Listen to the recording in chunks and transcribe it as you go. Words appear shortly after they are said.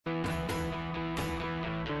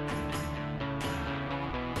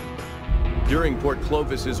During Port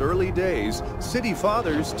Clovis's early days, city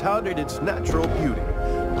fathers touted its natural beauty,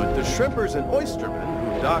 but the shrimpers and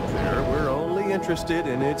oystermen who docked there were only interested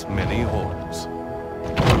in its many horns.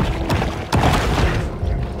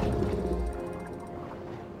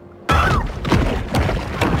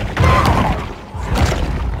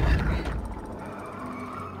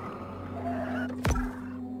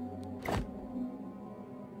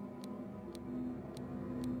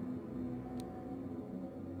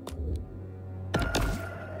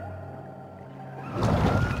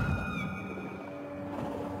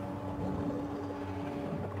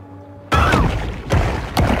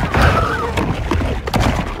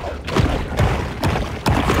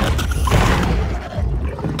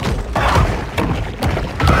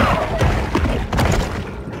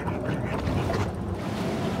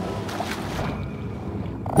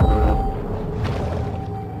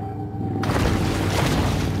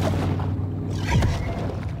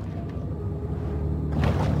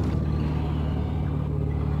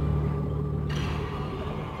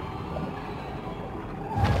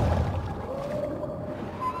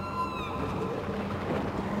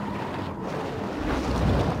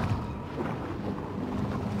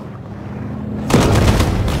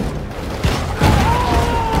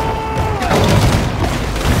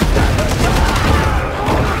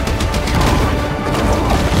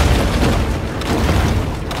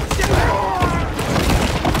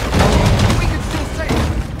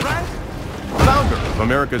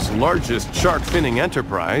 America's largest shark finning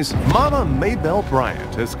enterprise, Mama Maybelle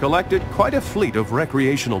Bryant has collected quite a fleet of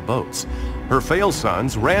recreational boats. Her fail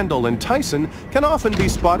sons, Randall and Tyson, can often be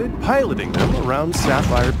spotted piloting them around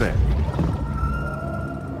Sapphire Bay.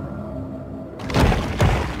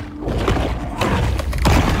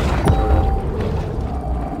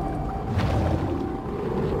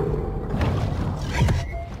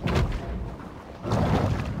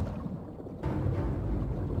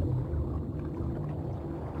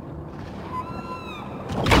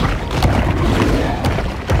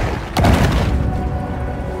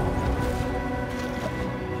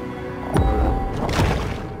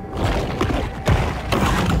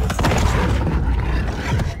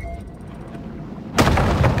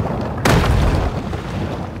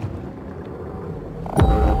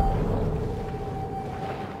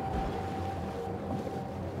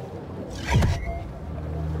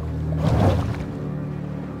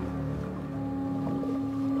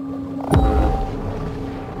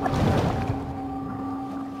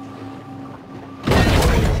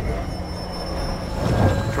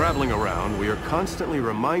 Traveling around, we are constantly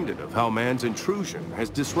reminded of how man's intrusion has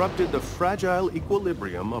disrupted the fragile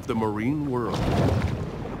equilibrium of the marine world.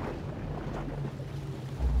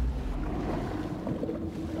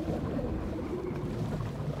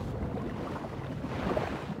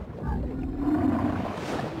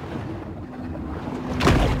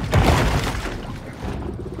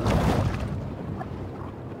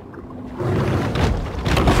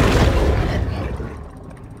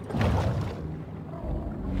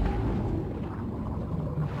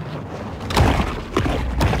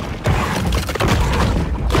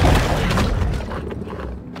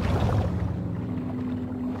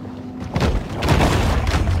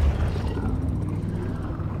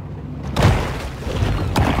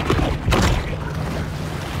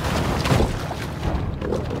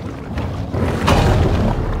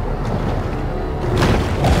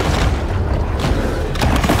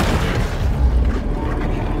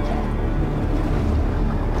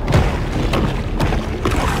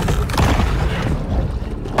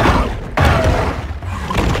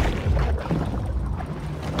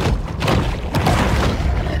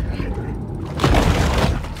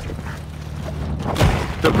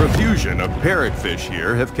 The profusion of parrotfish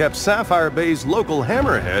here have kept Sapphire Bay's local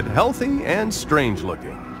hammerhead healthy and strange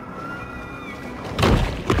looking.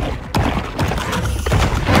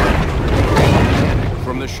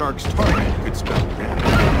 From the shark's target could spell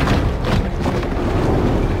damage.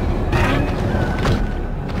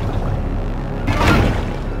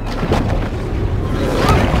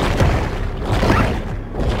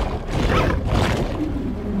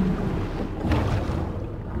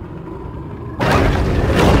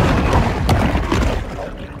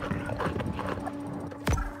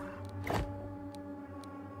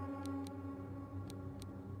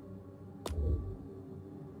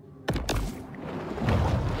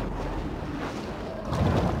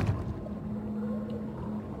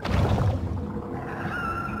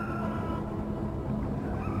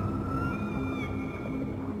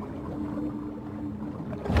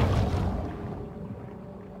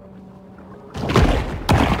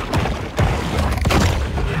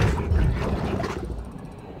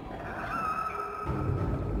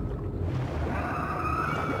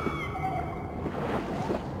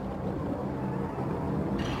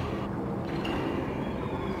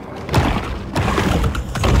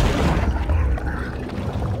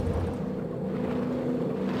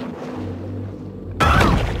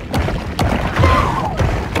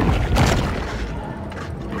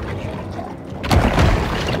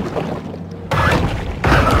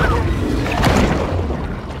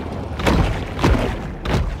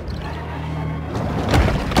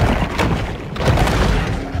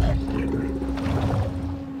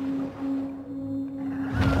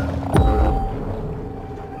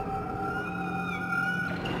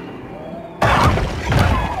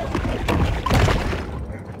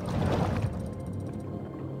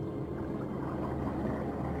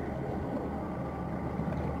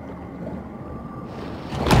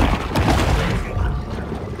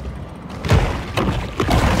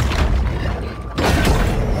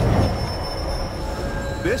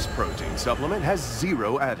 This protein supplement has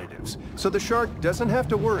 0 additives, so the shark doesn't have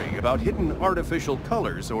to worry about hidden artificial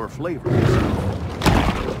colors or flavors.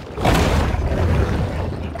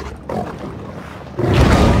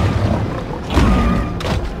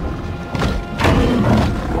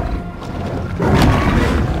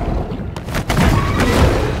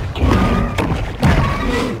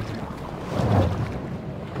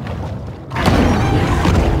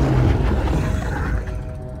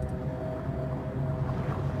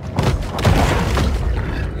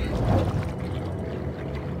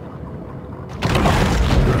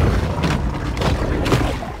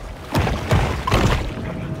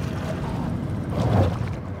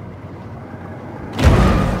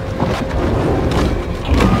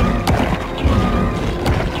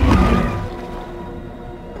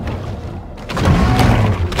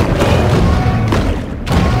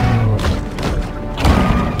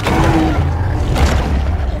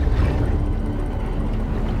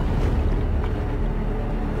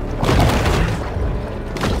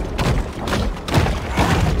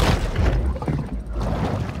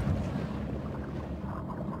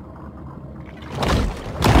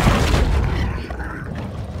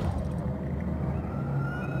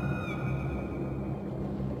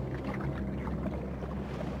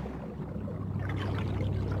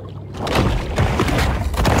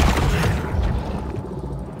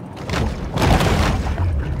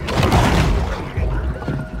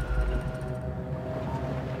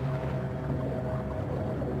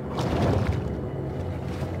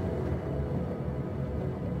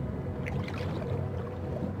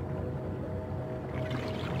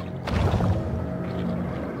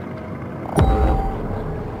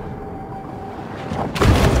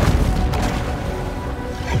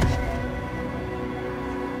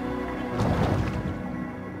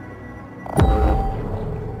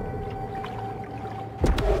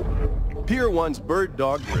 Pier 1's Bird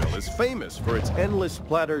Dog Grill is famous for its endless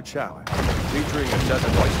platter challenge, featuring a dozen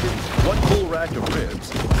oysters, 1 full rack of ribs,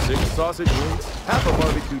 6 sausage links, half a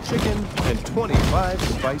barbecue chicken, and 25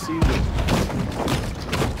 spicy wings.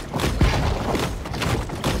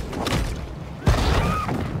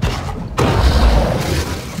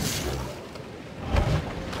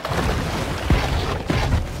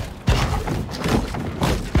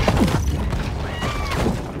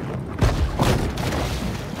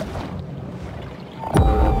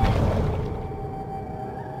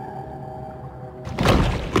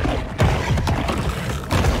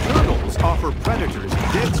 Predators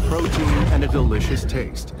dense protein and a delicious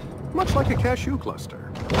taste, much like a cashew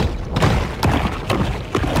cluster.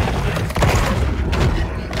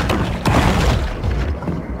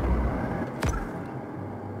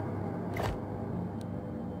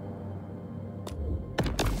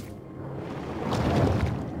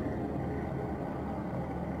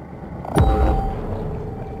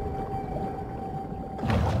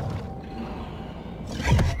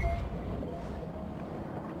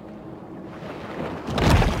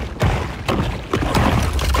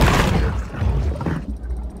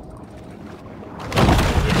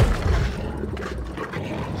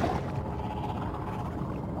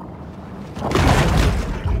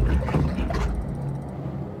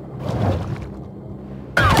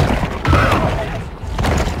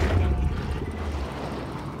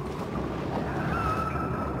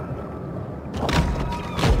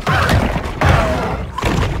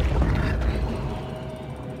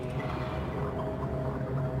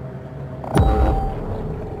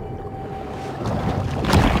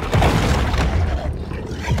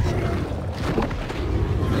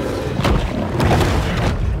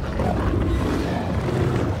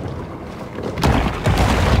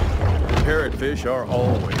 Parrotfish are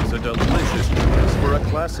always a delicious choice for a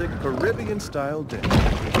classic Caribbean-style dish.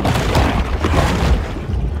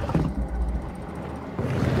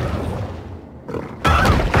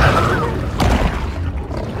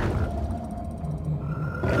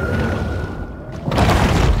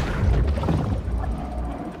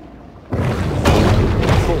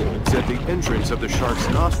 Folds at the entrance of the shark's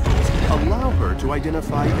nostrils allow her to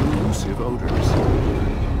identify elusive odors.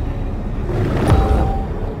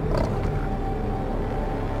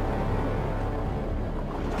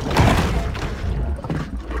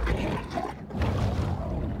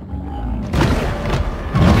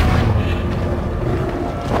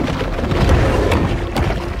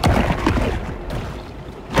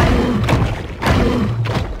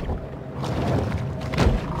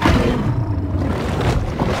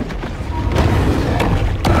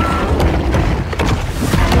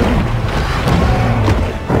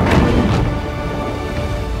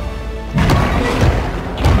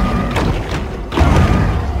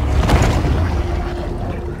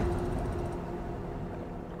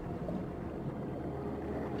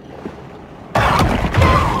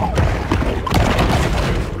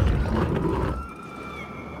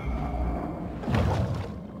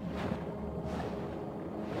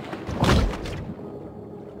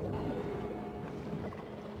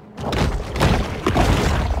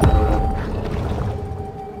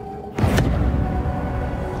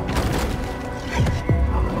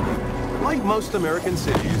 most American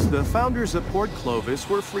cities, the founders of Port Clovis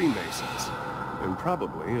were Freemasons, and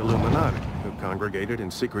probably Illuminati, who congregated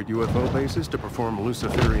in secret UFO bases to perform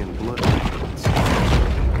Luciferian blood rituals.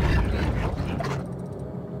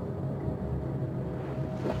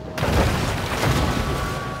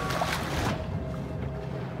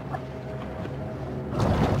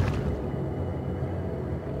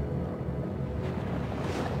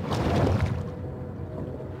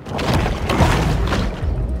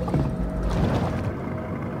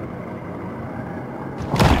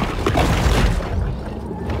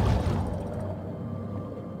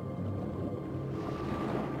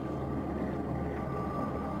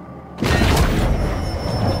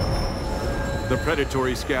 The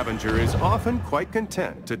predatory scavenger is often quite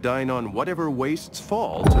content to dine on whatever wastes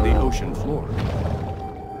fall to the ocean floor.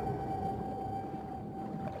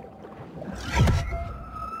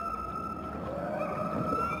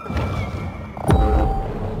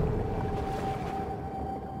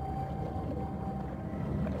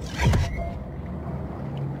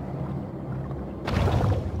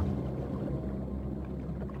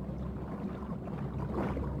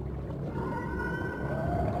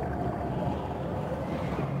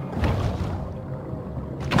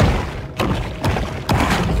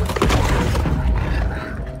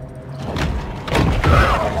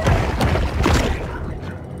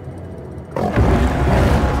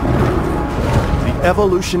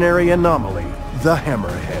 Evolutionary anomaly, the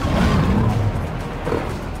hammerhead.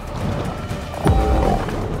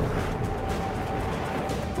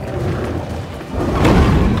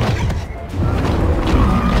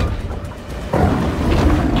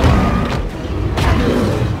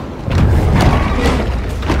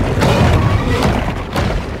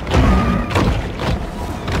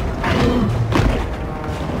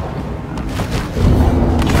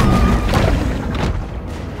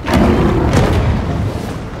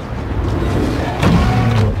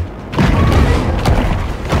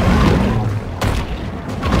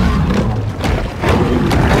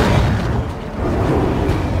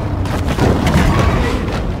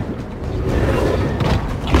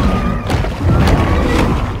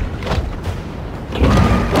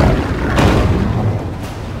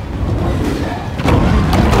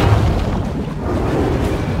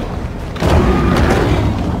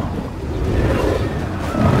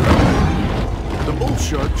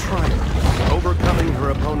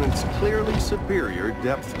 Clearly superior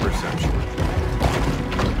depth perception.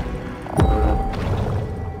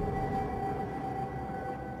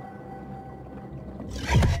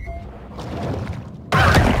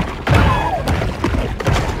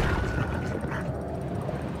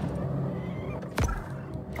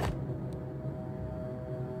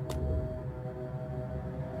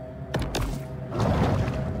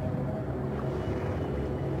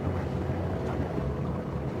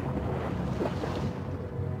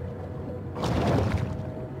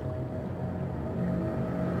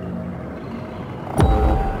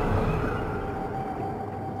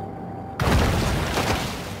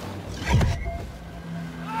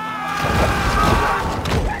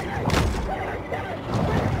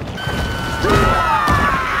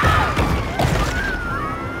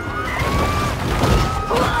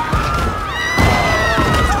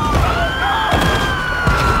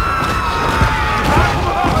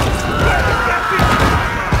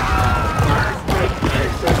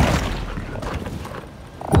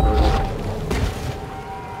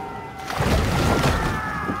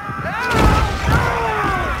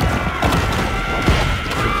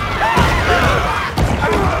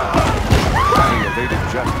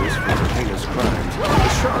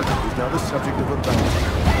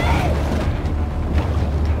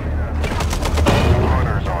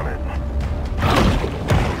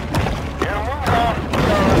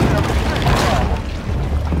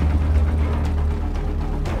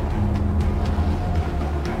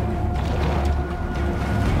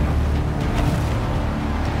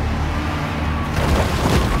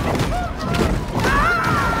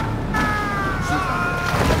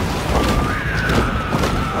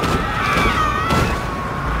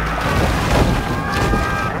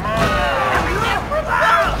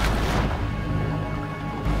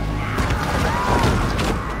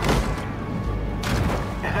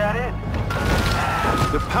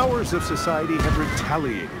 Of society have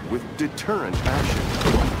retaliated with deterrent action,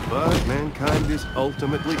 but mankind is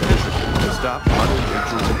ultimately hesitant to stop modern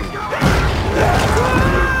nature's anger.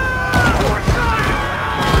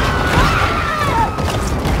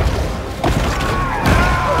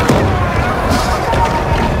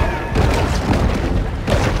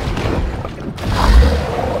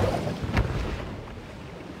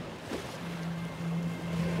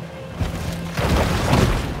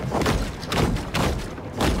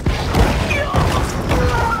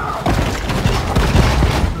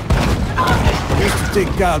 to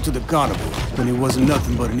take Kyle to the carnival when he wasn't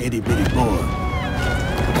nothing but an itty-bitty boy.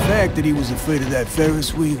 The fact that he was afraid of that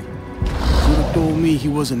Ferris wheel should have told me he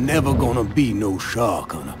wasn't never gonna be no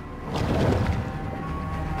shark hunter.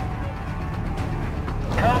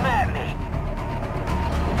 Come at me.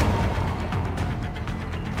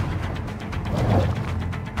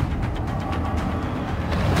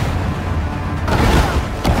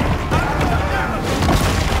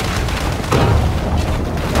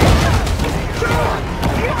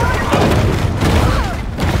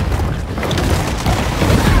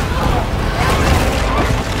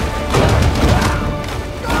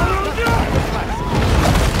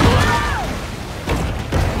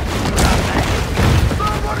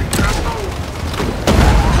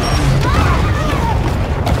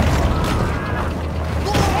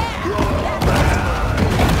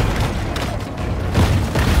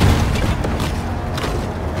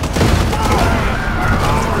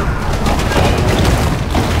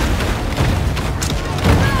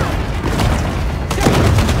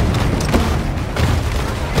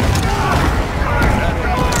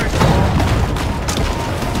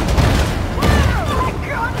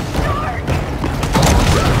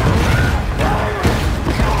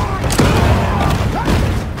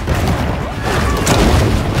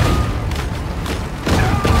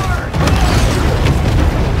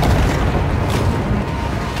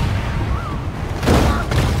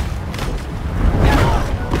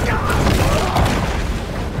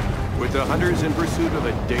 The hunters in pursuit of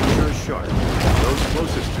a dangerous shark. Those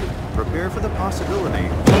closest to it prepare for the possibility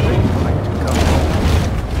that they might come home.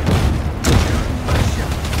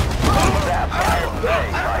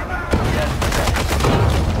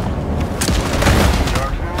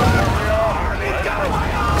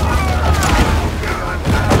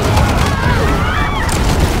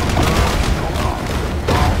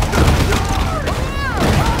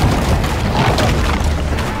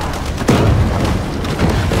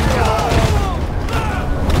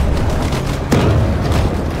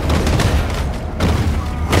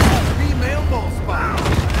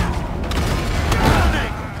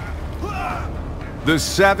 The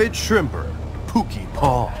savage shrimper, Pookie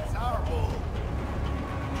Paul.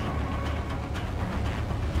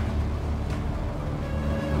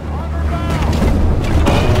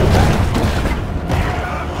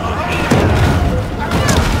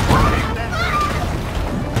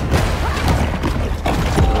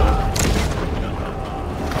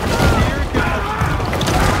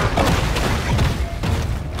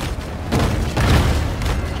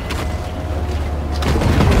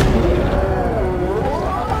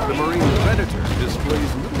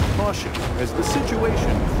 As the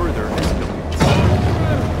situation further escalates.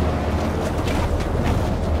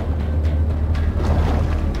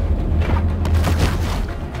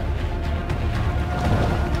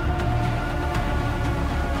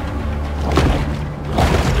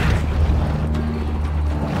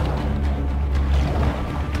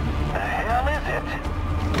 The hell is it?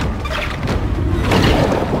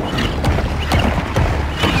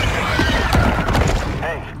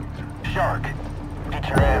 Hey, shark. Get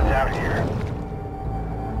your ass out here.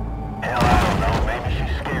 Hell, I don't know. Maybe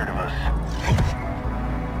she's scared of us.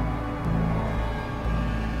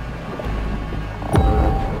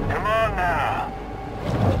 Come on now.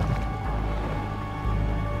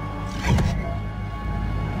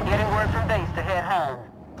 Getting word from base to head home.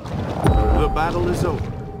 The battle is over,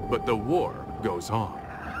 but the war goes on.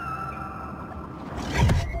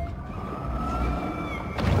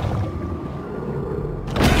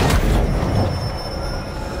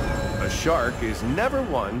 Shark is never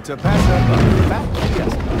one to pass up a fat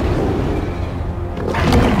fiesta.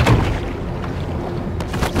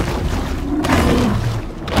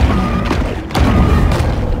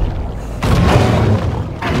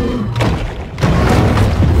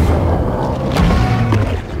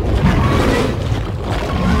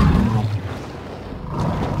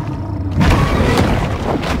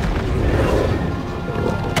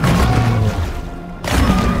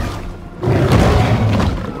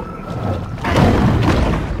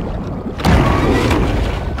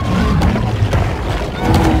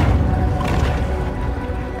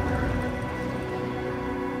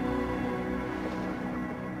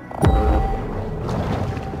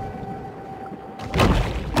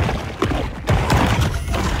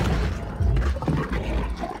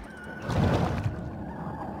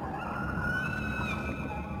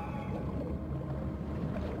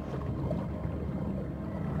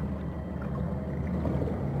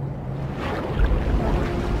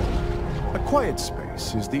 Quiet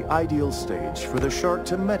space is the ideal stage for the shark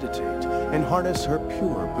to meditate and harness her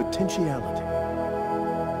pure potentiality.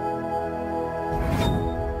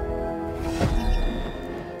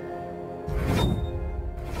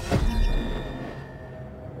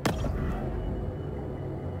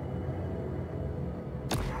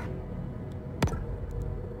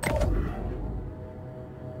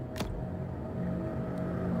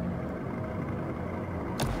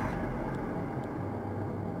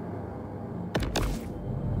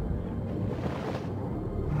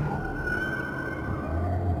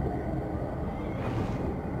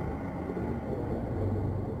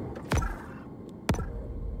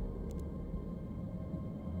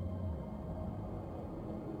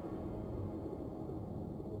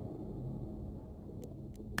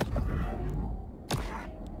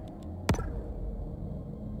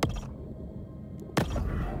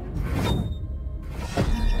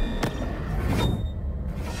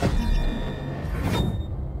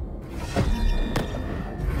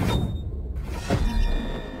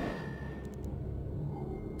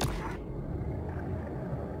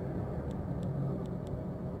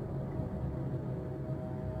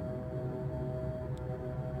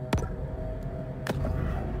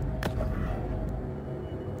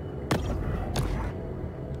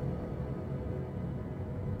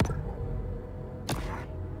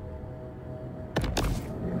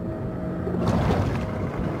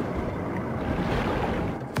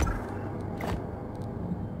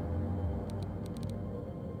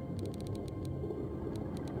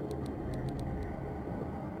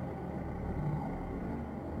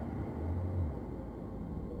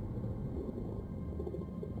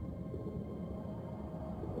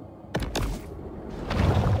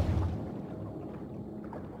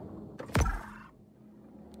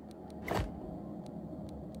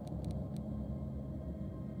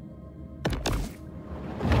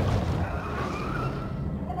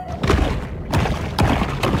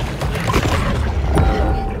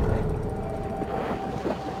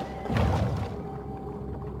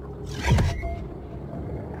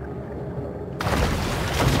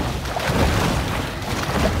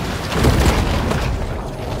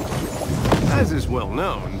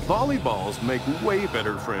 Volleyballs make way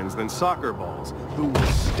better friends than soccer balls, who will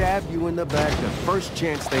stab you in the back the first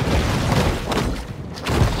chance they get.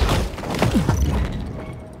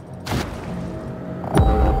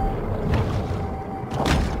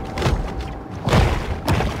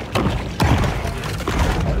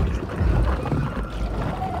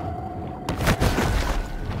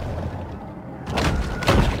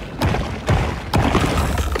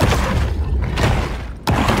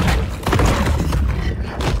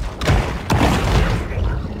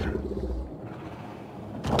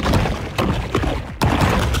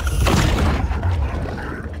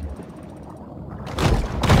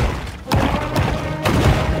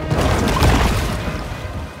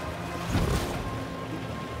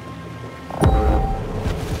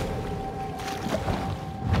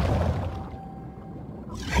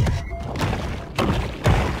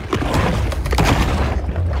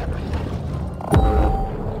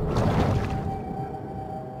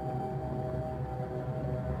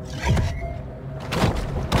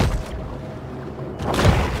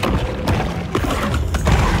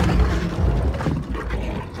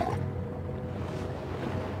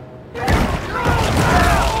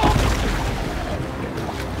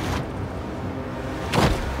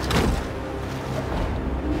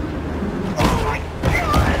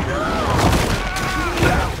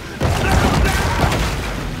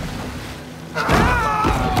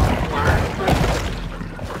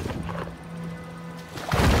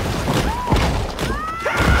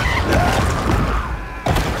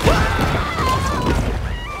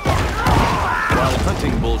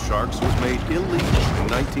 Sharks was made illegal in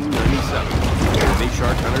 1997. Many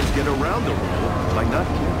shark hunters get around the rule by not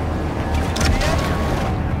killing.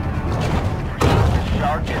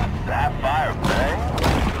 Shark and sapphire bang?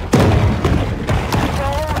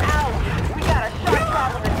 Roll out! We got a shark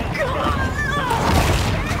problem in these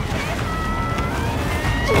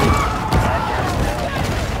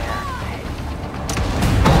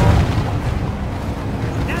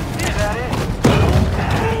Is that it?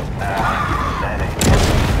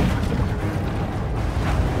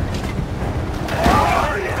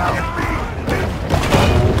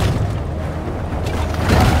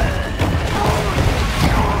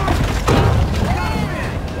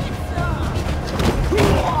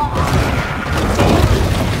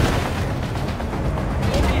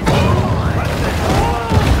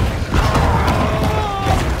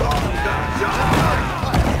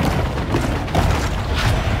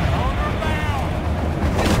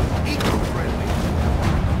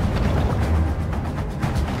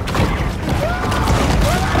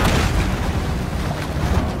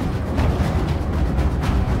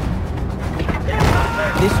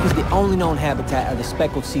 This was the only known habitat of the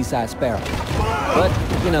speckled seaside sparrow. But,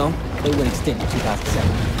 you know, they went extinct in 2007.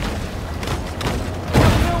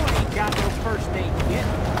 Ain't got no first aid kit.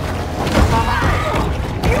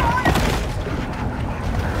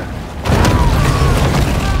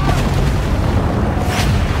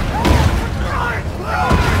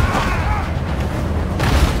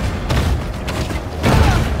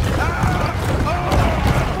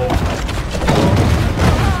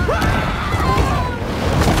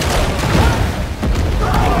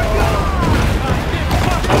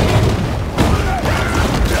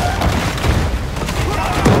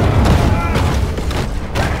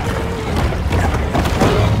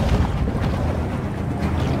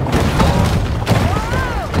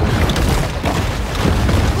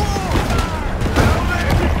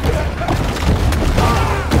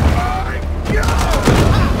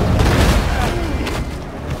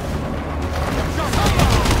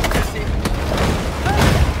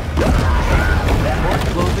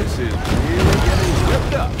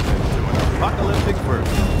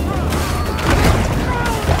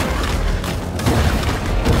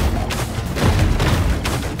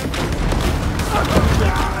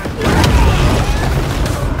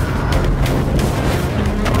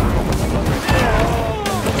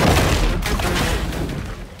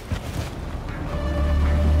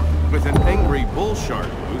 With an angry bull shark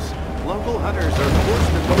loose, local hunters are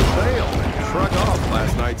forced to both bail and shrug off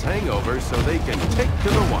last night's hangover so they can take to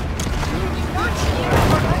the water.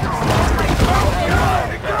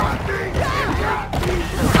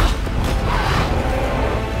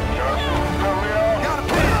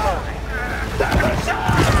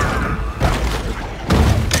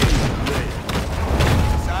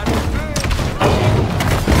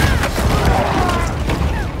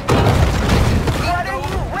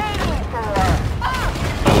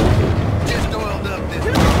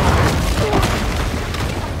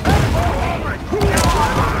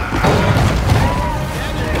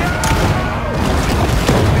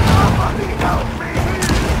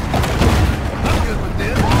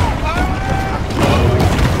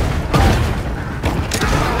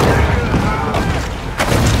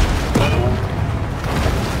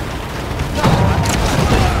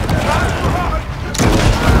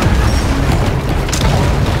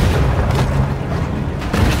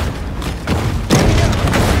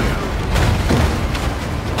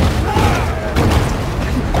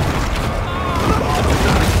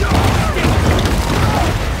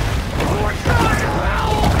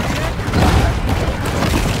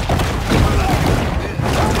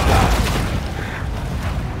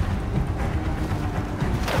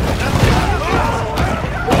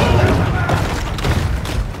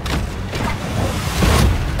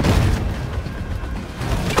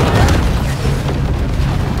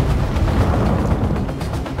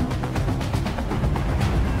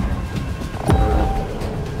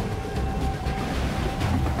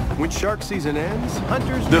 once shark season ends,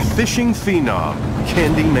 hunters... The fishing phenom,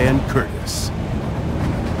 Candyman Curtis.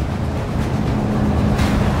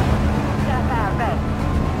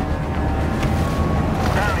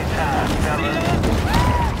 Bounty time, fellas.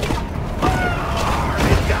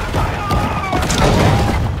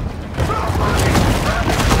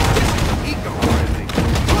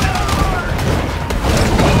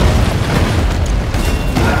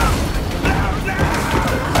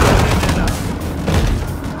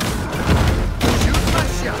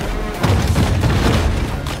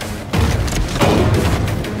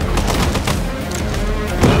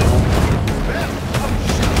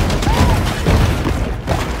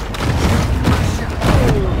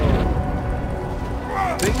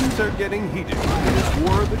 Things are getting heated in this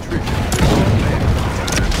war of attrition.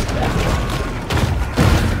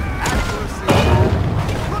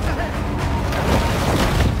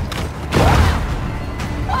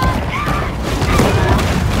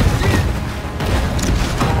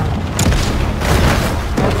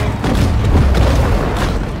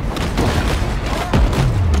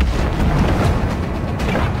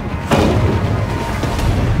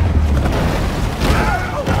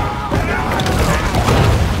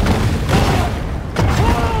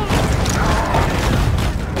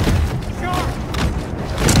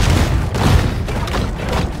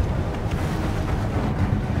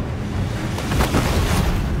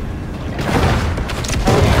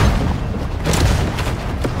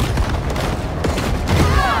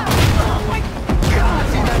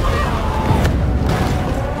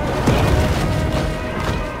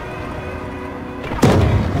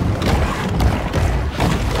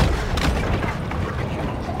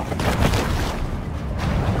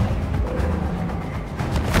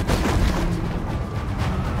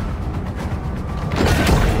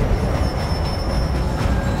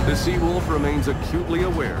 The sea wolf remains acutely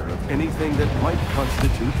aware of anything that might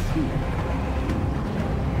constitute food.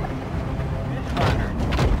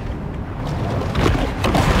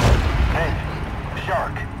 Hey,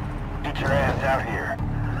 shark, get your ass out here.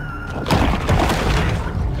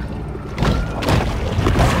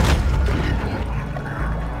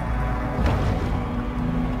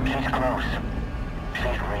 She's close.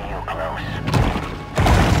 She's real close.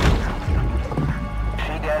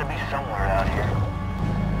 She gotta be somewhere out here.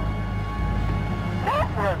 That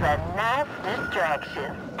was a nice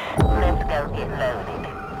distraction. Let's go get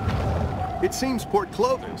loaded. It seems Port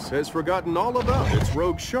Clovis has forgotten all about its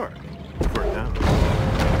rogue shark. For now.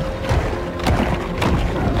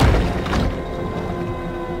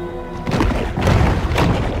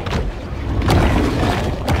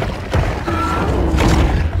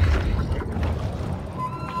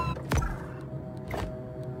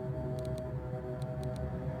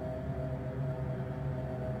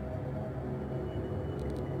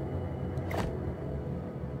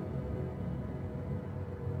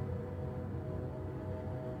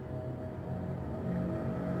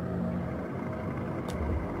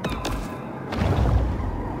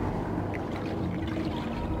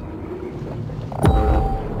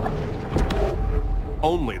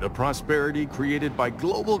 Only the prosperity created by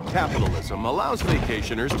global capitalism allows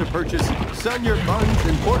vacationers to purchase Sun Your Buns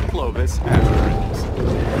in Port Clovis as rents.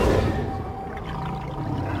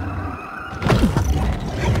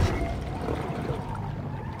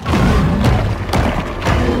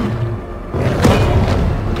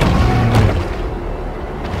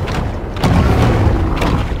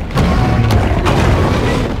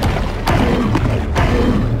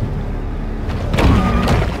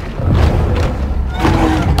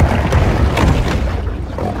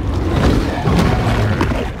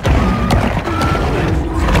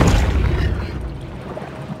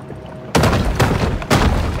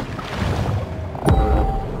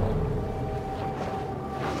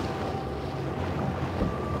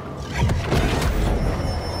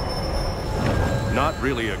 Not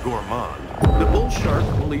really a gourmand, the bull shark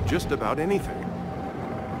will eat just about anything.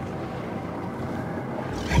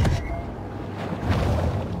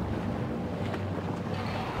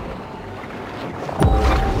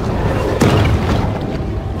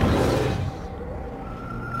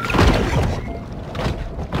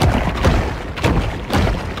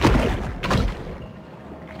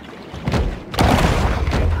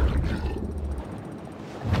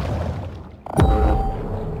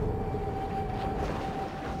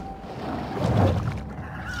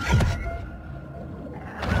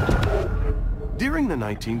 During the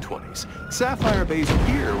 1920s, Sapphire Bay's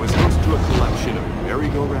pier was host to a collection of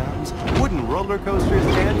merry-go-rounds, wooden roller coasters,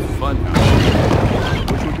 and fun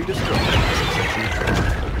houses, which would be destroyed by a succession of treasure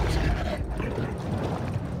troves.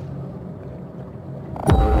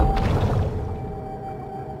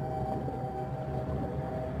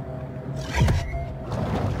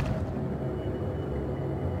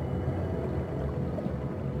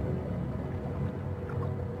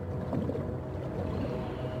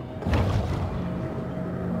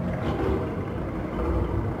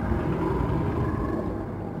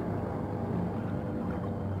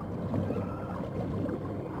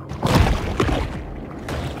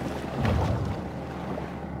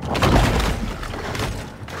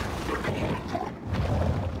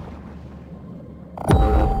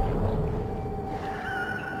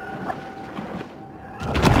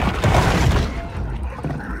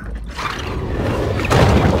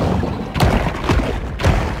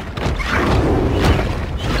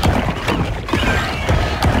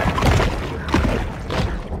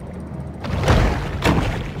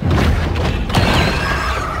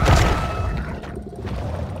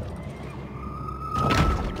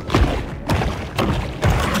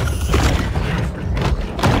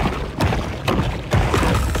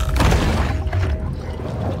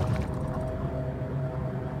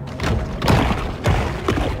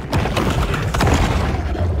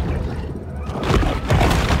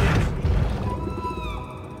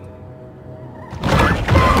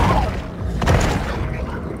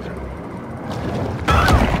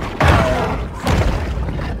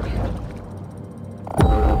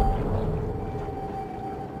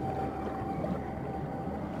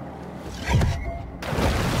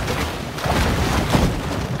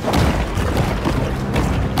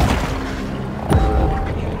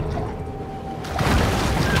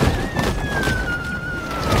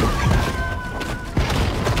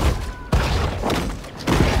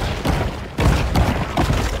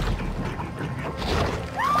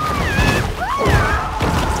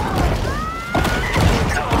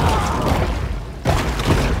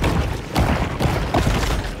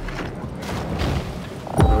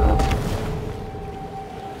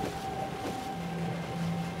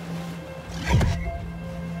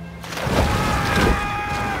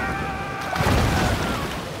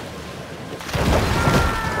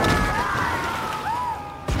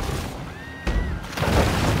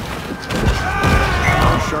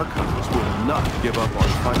 not give up on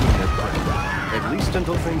finding their prey, at least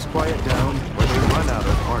until things quiet down or they run out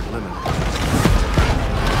of hard limits.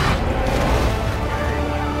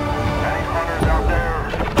 Any hunters out there?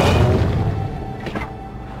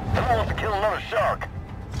 Someone wants to kill another shark.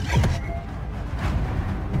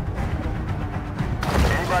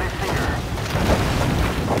 Anybody see her?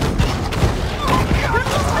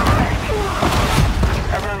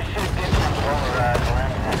 I really should have given them polarized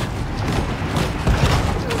lenses.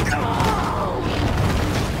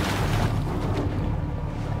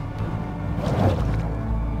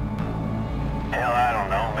 Hell, I don't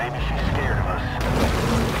know. Maybe she's scared of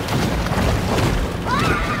us.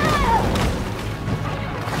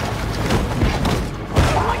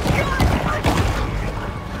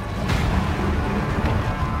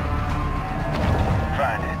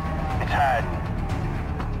 Find it. It's hiding.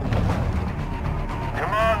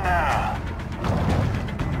 Come on now.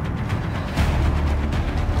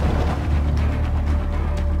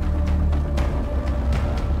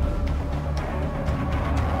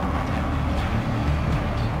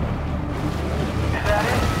 Is that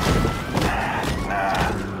it?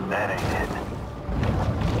 Nah, that ain't it.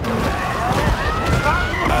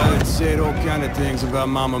 I had said all kind of things about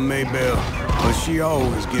Mama Maybelle, but she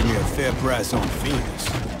always give me a fair price on fins.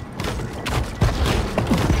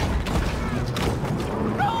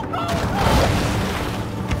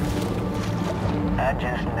 I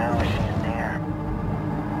just know she's there.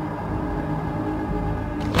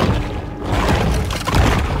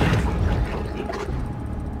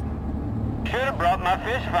 Should have brought my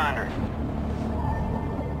fish finder.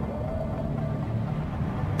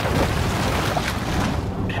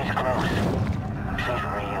 She's close. She's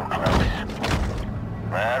real close.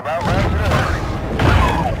 Right about wraps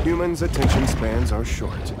it up. Humans' attention spans are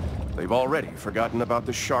short. They've already forgotten about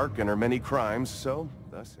the shark and her many crimes, so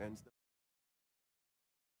thus ends the...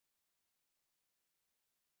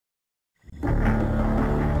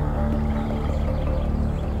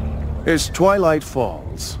 As twilight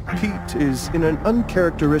falls, Pete is in an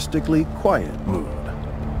uncharacteristically quiet mood.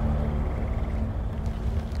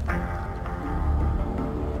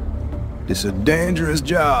 It's a dangerous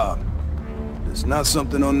job. It's not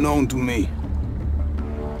something unknown to me.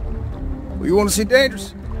 Well, you want to see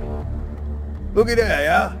dangerous? Look at that,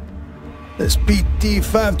 yeah? That's PT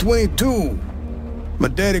 522. My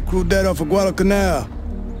daddy crewed that off of Guadalcanal.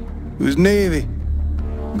 He was Navy.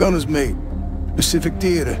 Gunner's mate. Pacific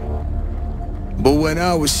Theater. But when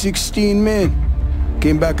I was 16 men,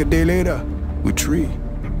 came back a day later with 3.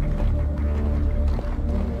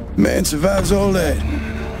 Man survives all that,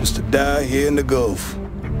 just to die here in the Gulf.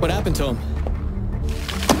 What happened to him?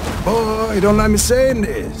 Boy, don't like me saying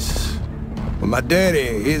this, but my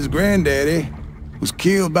daddy, his granddaddy, was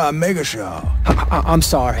killed by a mega shark. I'm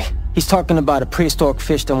sorry. He's talking about a prehistoric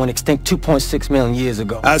fish that went extinct 2.6 million years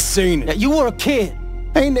ago. I seen Now, it. you were a kid.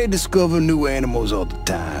 Ain't they discover new animals all the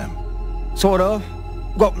time? Sort of.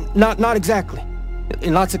 Well, not exactly.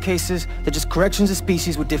 In lots of cases, they're just corrections of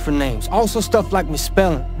species with different names. Also stuff like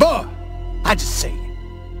misspelling. But I just say it.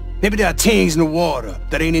 Maybe there are things in the water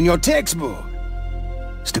that ain't in your textbook.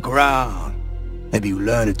 Stick around. Maybe you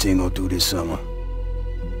learn a thing or two this summer.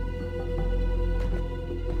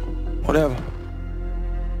 Whatever.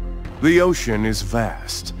 The ocean is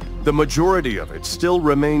vast. The majority of it still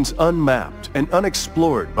remains unmapped and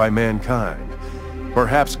unexplored by mankind.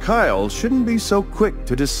 Perhaps Kyle shouldn't be so quick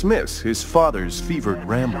to dismiss his father's fevered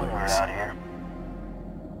Somewhere ramblings. out here.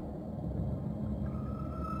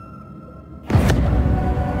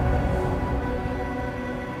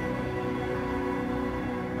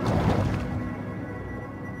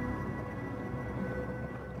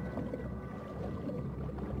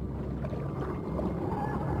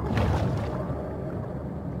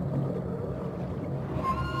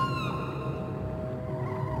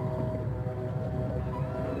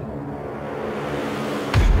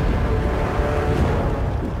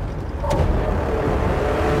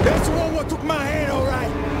 That's the one what took my hand, all right.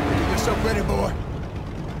 Get yourself ready, boy.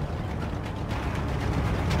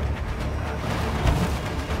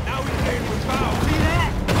 Now we playing with power. See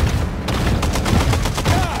that?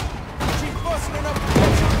 Yeah. She busting enough to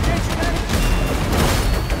get you attention, man.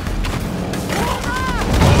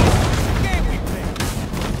 Game we play.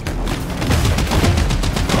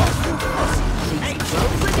 Hey,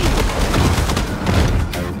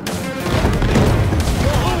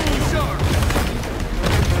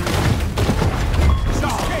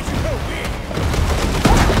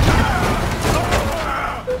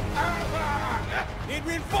 need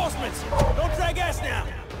reinforcements! Don't drag ass now!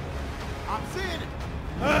 I'm seeing it!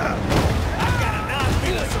 I've got a 9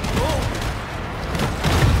 meter some bull!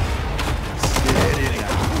 Shit, it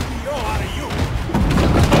out. You're out of you!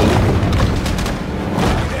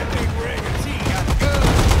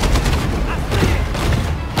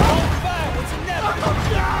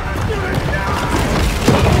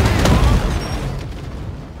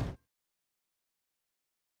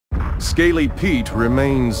 Scaly Pete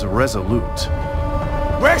remains resolute.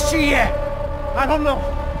 Where's she at? I don't know.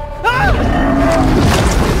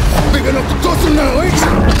 Big enough to toss him now, ain't you?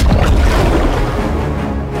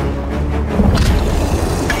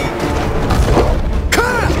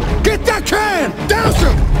 Kyle! Get that can! Douse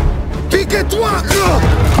him! Pique-toi!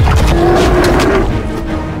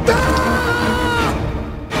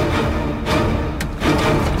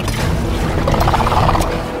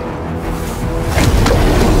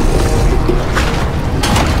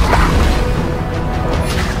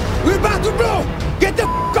 We're about to blow! Get the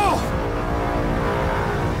f*** off!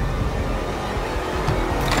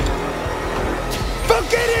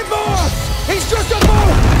 Forget it, boss! He's just a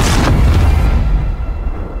boat!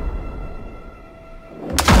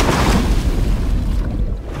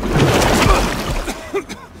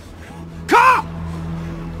 Carl!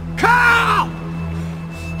 Carl!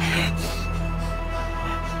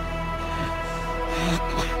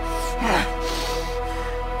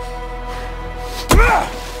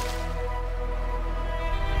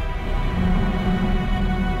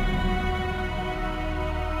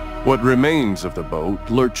 What remains of the boat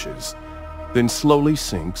lurches, then slowly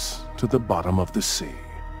sinks to the bottom of the sea.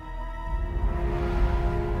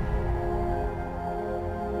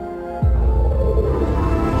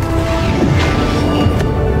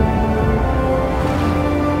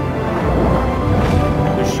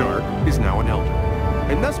 The shark is now an elder,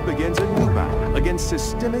 and thus begins a new battle against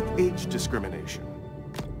systemic age discrimination.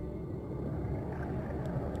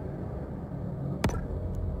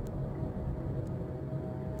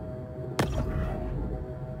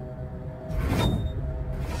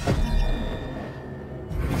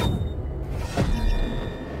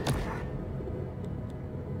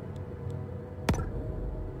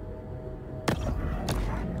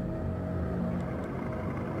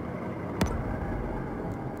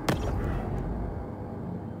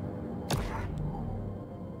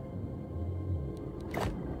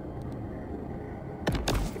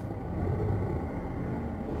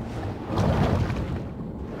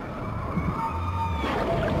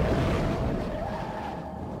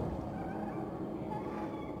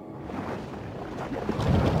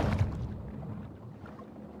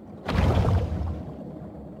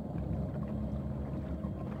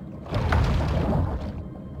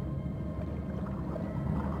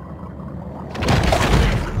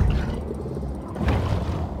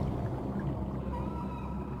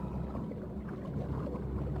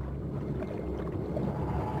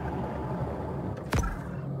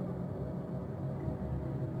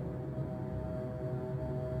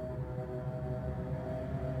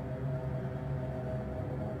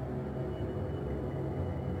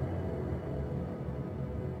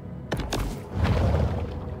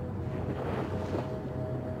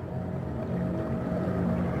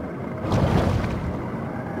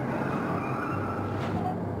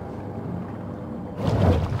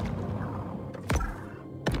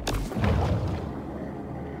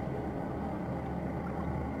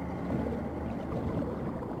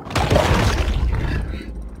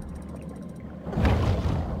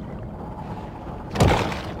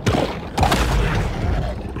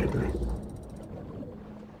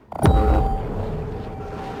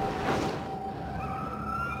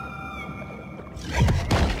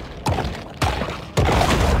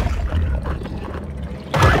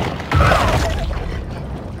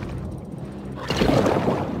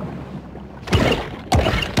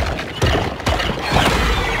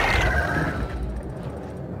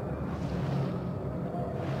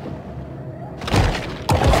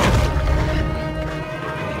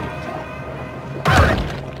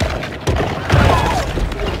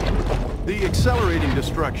 The accelerating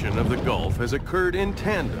destruction of the Gulf has occurred in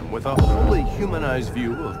tandem with a wholly humanized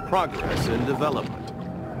view of progress and development.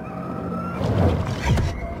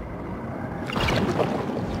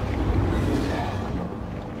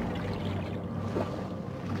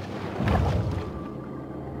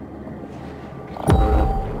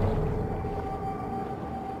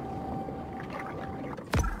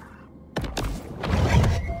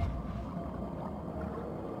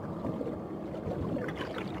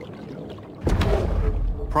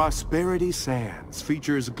 Prosperity Sands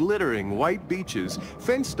features glittering white beaches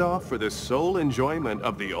fenced off for the sole enjoyment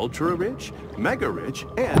of the ultra-rich, mega-rich,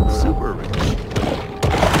 and super-rich.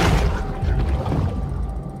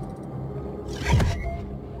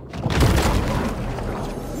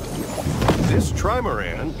 This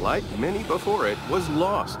trimaran, like many before it, was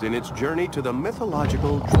lost in its journey to the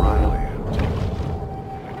mythological dry land.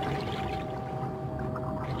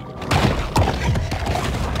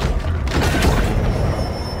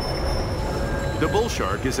 The bull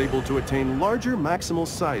shark is able to attain larger maximal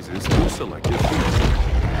sizes through selective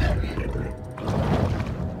feeding.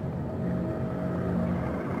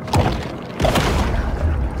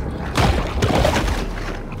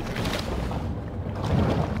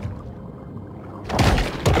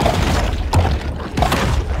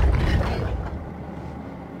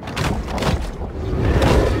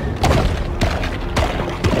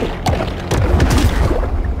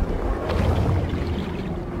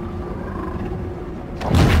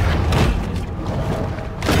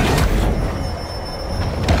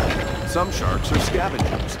 Some sharks are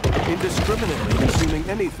scavengers, indiscriminately consuming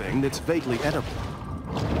anything that's vaguely edible.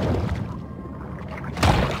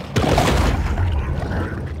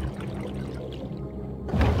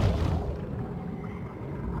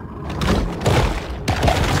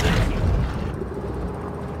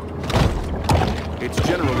 It's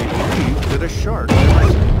generally believed that a shark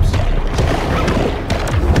never sleeps.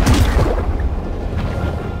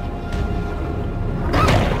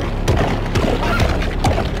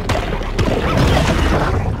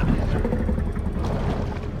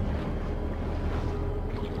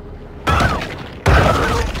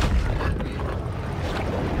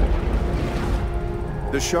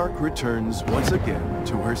 The shark returns once again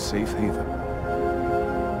to her safe haven.